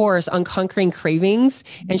course on conquering cravings.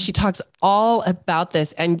 And she talks all about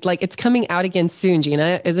this. And it's coming out again soon,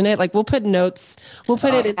 Gina, isn't it? We'll put notes. We'll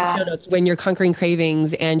put it in the show notes when your Conquering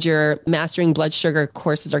Cravings and your Mastering Blood Sugar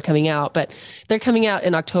courses are coming out. But they're coming out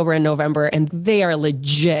in October and November, and they are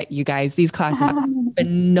legit, you guys. These classes are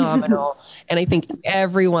phenomenal. And I think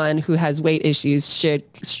everyone who has weight issues should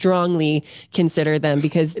strongly consider them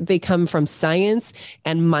because they come from science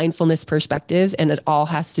and mindfulness perspectives. And it all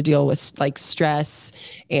has to deal with stress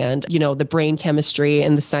and, the brain chemistry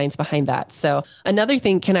and the science behind that. So another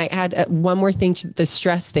thing, can I add one more thing to the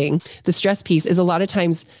stress thing? The stress piece is a lot of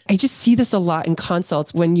times, I just see this a lot in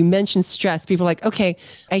consults. When you mention stress, people are like, okay,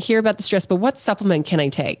 I hear about the stress, but what supplement can I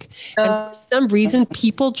take? And for some reason,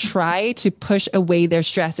 people try to push away away their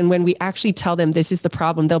stress. And when we actually tell them this is the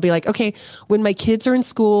problem, they'll be like, okay, when my kids are in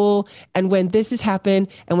school and when this has happened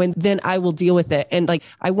and then I will deal with it. And like,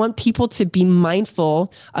 I want people to be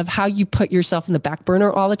mindful of how you put yourself in the back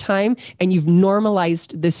burner all the time. And you've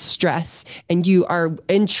normalized this stress and you are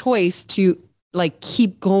in choice to like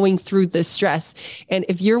keep going through the stress. And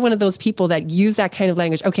if you're one of those people that use that kind of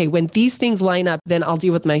language, okay, when these things line up, then I'll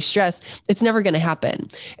deal with my stress. It's never going to happen.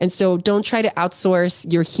 And so don't try to outsource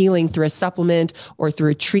your healing through a supplement or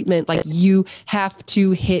through a treatment. Like you have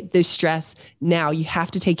to hit this stress now. You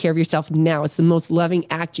have to take care of yourself now. It's the most loving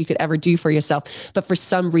act you could ever do for yourself. But for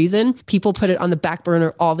some reason, people put it on the back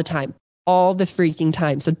burner all the time, all the freaking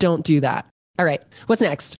time. So don't do that. All right. What's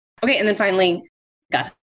next? Okay. And then finally,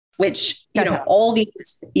 gut. Which, all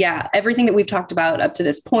these, everything that we've talked about up to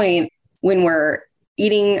this point, when we're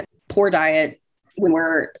eating poor diet, when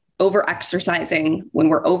we're over exercising, when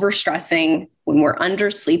we're over stressing, when we're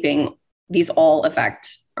under sleeping, these all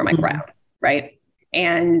affect our microbiome, right?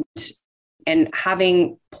 And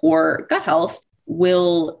having poor gut health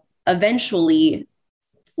will eventually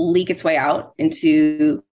leak its way out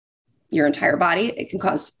into your entire body. It can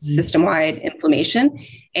cause system-wide inflammation.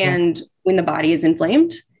 And when the body is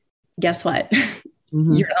inflamed, guess what?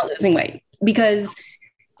 You're not losing weight because,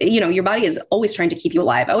 your body is always trying to keep you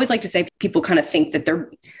alive. I always like to say people kind of think that they're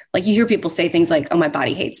like, you hear people say things like, oh, my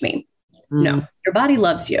body hates me. No, your body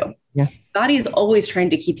loves you. Yeah. Your body is always trying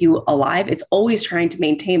to keep you alive. It's always trying to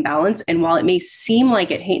maintain balance. And while it may seem like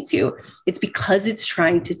it hates you, it's because it's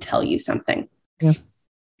trying to tell you something. Yeah.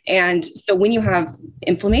 And so when you have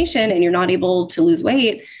inflammation and you're not able to lose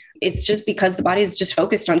weight, it's just because the body is just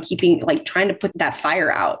focused on trying to put that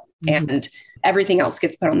fire out. And everything else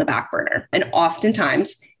gets put on the back burner. And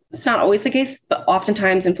oftentimes, it's not always the case, but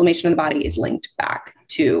oftentimes inflammation in the body is linked back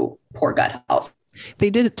to poor gut health. They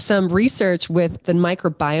did some research with the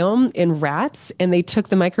microbiome in rats, and they took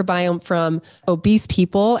the microbiome from obese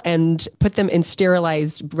people and put them in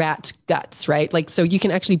sterilized rat guts, right? Like, so you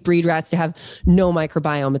can actually breed rats to have no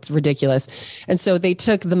microbiome. It's ridiculous. And so they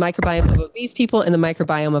took the microbiome of obese people and the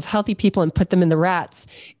microbiome of healthy people and put them in the rats.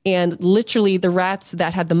 And literally the rats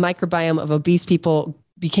that had the microbiome of obese people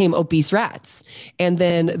became obese rats. And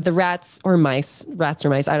then the rats or mice,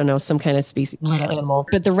 I don't know, some kind of species, little animal,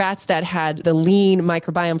 but the rats that had the lean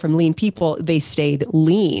microbiome from lean people, they stayed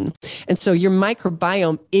lean. And so your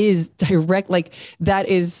microbiome is direct, like that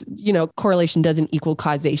is, correlation doesn't equal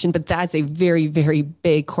causation, but that's a very, very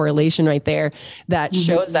big correlation right there that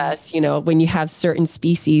shows us, when you have certain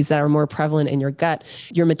species that are more prevalent in your gut,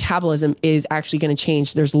 your metabolism is actually going to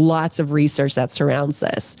change. There's lots of research that surrounds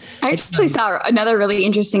this. I actually saw another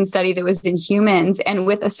really interesting study that was in humans, and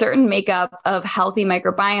with a certain makeup of healthy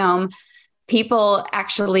microbiome, people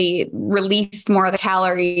actually released more of the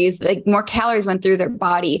calories, like more calories went through their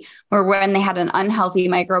body, or when they had an unhealthy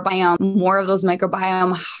microbiome, more of those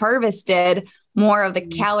microbiome harvested more of the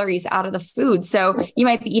calories out of the food. So you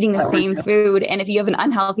might be eating the same food, and if you have an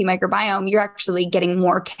unhealthy microbiome, you're actually getting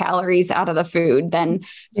more calories out of the food than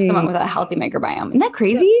someone with a healthy microbiome. Isn't that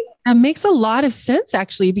crazy? That makes a lot of sense,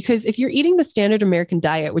 actually, because if you're eating the standard American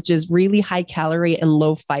diet, which is really high calorie and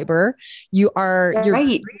low fiber, you're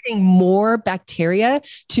breeding more bacteria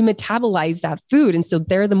to metabolize that food. And so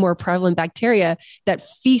they're the more prevalent bacteria that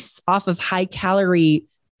feasts off of high calorie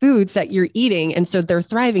foods that you're eating. And so they're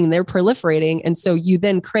thriving, they're proliferating. And so you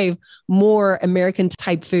then crave more American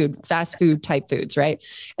type food, fast food type foods, right?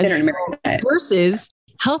 And so, versus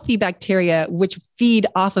healthy bacteria, which feed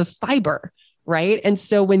off of fiber. Right. And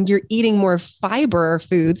so when you're eating more fiber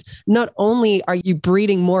foods, not only are you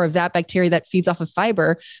breeding more of that bacteria that feeds off of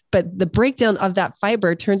fiber, but the breakdown of that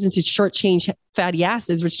fiber turns into short chain fatty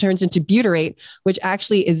acids, which turns into butyrate, which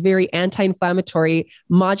actually is very anti-inflammatory,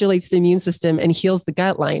 modulates the immune system and heals the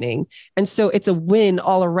gut lining. And so it's a win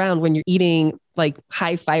all around when you're eating like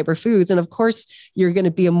high fiber foods. And of course, you're going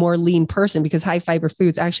to be a more lean person because high fiber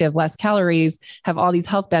foods actually have less calories, have all these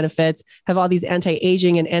health benefits, have all these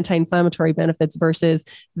anti-aging and anti-inflammatory benefits versus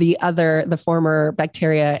the former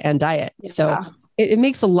bacteria and diet. Yeah. So it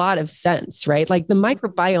makes a lot of sense, right? Like the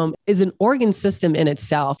microbiome is an organ system in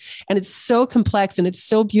itself, and it's so complex and it's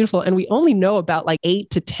so beautiful. And we only know about like 8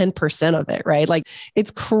 to 10% of it, right? Like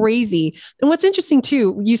it's crazy. And what's interesting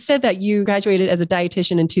too, you said that you graduated as a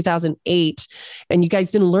dietitian in 2008 and you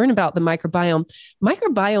guys didn't learn about the microbiome.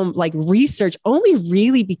 Microbiome like research only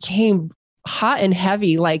really became hot and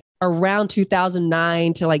heavy like around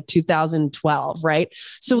 2009 to like 2012, right?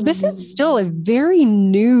 So this is still a very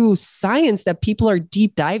new science that people are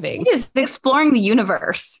deep diving. It is exploring the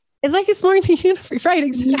universe. It's like exploring the universe, right?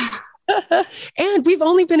 Exactly. Yeah. And we've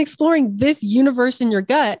only been exploring this universe in your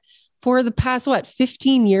gut for the past,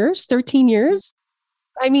 15 years, 13 years?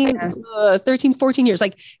 I mean, 13, 14 years,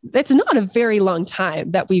 like that's not a very long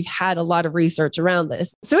time that we've had a lot of research around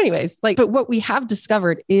this. So anyways, but what we have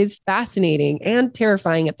discovered is fascinating and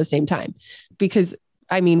terrifying at the same time, because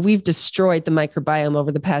I mean, we've destroyed the microbiome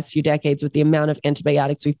over the past few decades with the amount of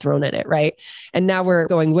antibiotics we've thrown at it, right? And now we're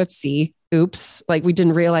going whoopsie, oops, like we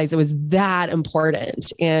didn't realize it was that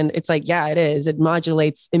important. And it's like, yeah, it is. It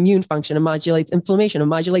modulates immune function, it modulates inflammation, it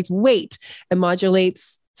modulates weight, it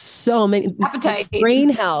modulates so many appetite, brain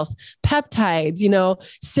health, peptides,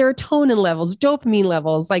 serotonin levels, dopamine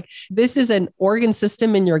levels. Like this is an organ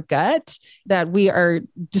system in your gut that we are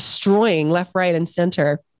destroying left, right, and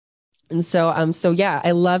center. And so yeah,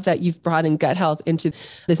 I love that you've brought in gut health into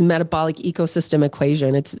this metabolic ecosystem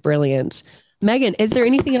equation. It's brilliant. Megan, is there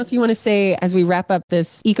anything else you want to say as we wrap up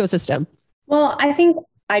this ecosystem? Well, I think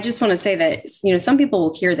I just want to say that, some people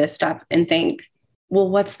will hear this stuff and think, well,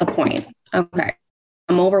 what's the point? Okay,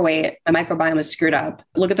 I'm overweight. My microbiome is screwed up.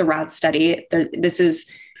 Look at the rat study. This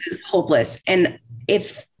is hopeless. And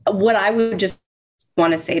if what I would just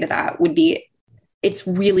want to say to that would be, it's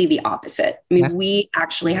really the opposite. I mean, we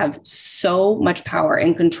actually have so much power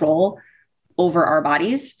and control over our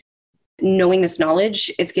bodies. Knowing this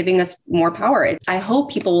knowledge, it's giving us more power. I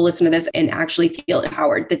hope people will listen to this and actually feel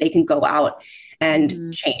empowered that they can go out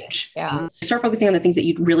and change. Yeah. Start focusing on the things that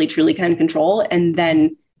you really, truly can control, and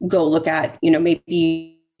then go look at,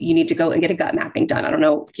 maybe you need to go and get a gut mapping done. I don't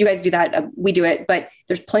know if you guys do that. We do it, but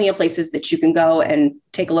there's plenty of places that you can go and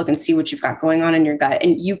take a look and see what you've got going on in your gut,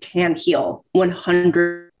 and you can heal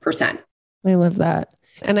 100%. I love that.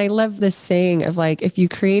 And I love this saying of like, if you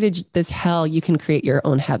created this hell, you can create your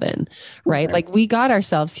own heaven, right? Okay. Like we got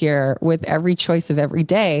ourselves here with every choice of every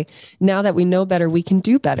day. Now that we know better, we can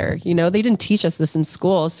do better. They didn't teach us this in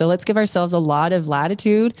school. So let's give ourselves a lot of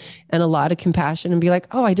latitude and a lot of compassion and be like,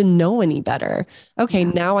 oh, I didn't know any better. Okay,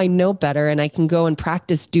 now I know better and I can go and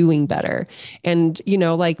practice doing better. And,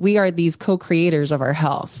 like we are these co-creators of our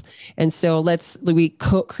health. And so we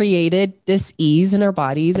co-created this ease in our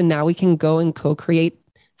bodies, and now we can go and co-create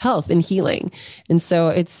health and healing. And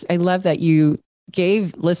so I love that you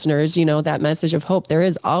gave listeners, that message of hope. There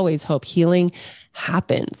is always hope. Healing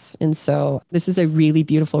happens. And so this is a really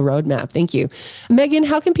beautiful roadmap. Thank you. Megan,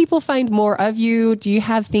 how can people find more of you? Do you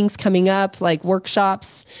have things coming up, like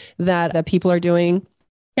workshops that people are doing?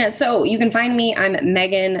 Yeah. So you can find me. I'm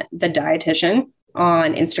Megan, the dietitian,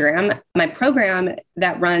 on Instagram. My program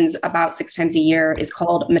that runs about 6 times a year is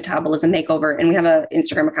called Metabolism Makeover. And we have an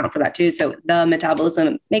Instagram account for that too. So the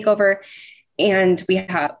Metabolism Makeover. And we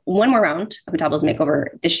have one more round of Metabolism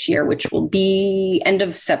Makeover this year, which will be end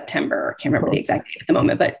of September. I can't remember the exact date at the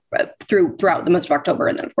moment, but throughout the most of October.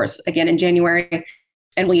 And then of course, again in January.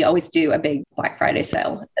 And we always do a big Black Friday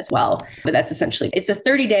sale as well. But that's essentially, it's a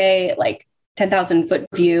 30-day, 10,000 foot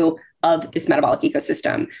view of this metabolic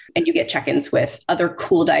ecosystem. And you get check-ins with other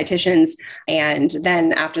cool dietitians. And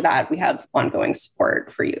then after that, we have ongoing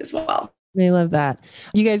support for you as well. I love that.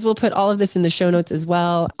 You guys will put all of this in the show notes as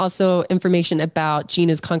well. Also information about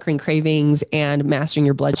Gina's Conquering Cravings and Mastering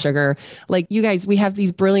Your Blood Sugar. Like you guys, we have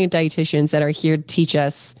these brilliant dietitians that are here to teach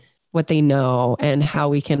us what they know and how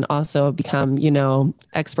we can also become,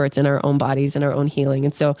 experts in our own bodies and our own healing.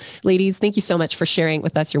 And so ladies, thank you so much for sharing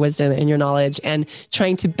with us your wisdom and your knowledge and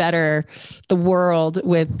trying to better the world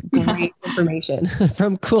with great information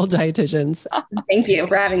from cool dietitians. Thank you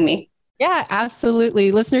for having me. Yeah,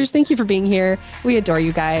 absolutely. Listeners, thank you for being here. We adore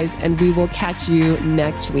you guys, and we will catch you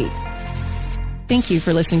next week. Thank you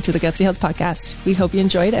for listening to the Gutsy Health Podcast. We hope you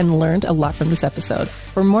enjoyed and learned a lot from this episode.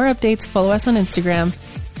 For more updates, follow us on Instagram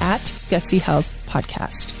 @Gutsy Health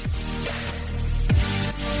Podcast.